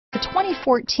The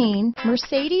 2014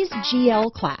 Mercedes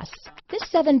GL-Class. This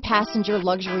 7-passenger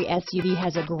luxury SUV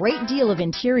has a great deal of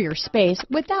interior space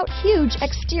without huge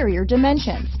exterior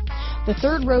dimensions. The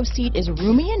third row seat is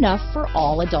roomy enough for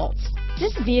all adults.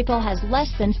 This vehicle has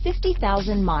less than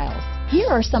 50,000 miles. Here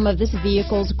are some of this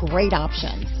vehicle's great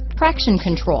options: traction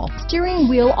control, steering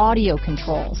wheel audio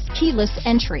controls, keyless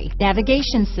entry,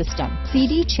 navigation system,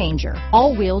 CD changer,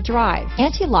 all-wheel drive,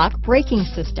 anti-lock braking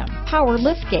system, power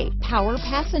liftgate, power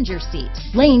passenger seat,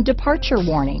 lane departure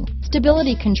warning,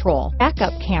 stability control,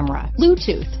 backup camera,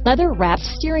 Bluetooth, leather-wrapped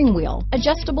steering wheel,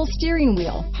 adjustable steering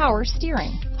wheel, power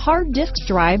steering, hard disk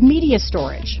drive media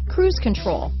storage, cruise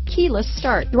control, keyless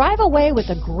start. Drive away with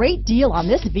a great deal on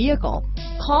this vehicle.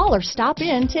 Call or stop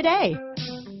in today.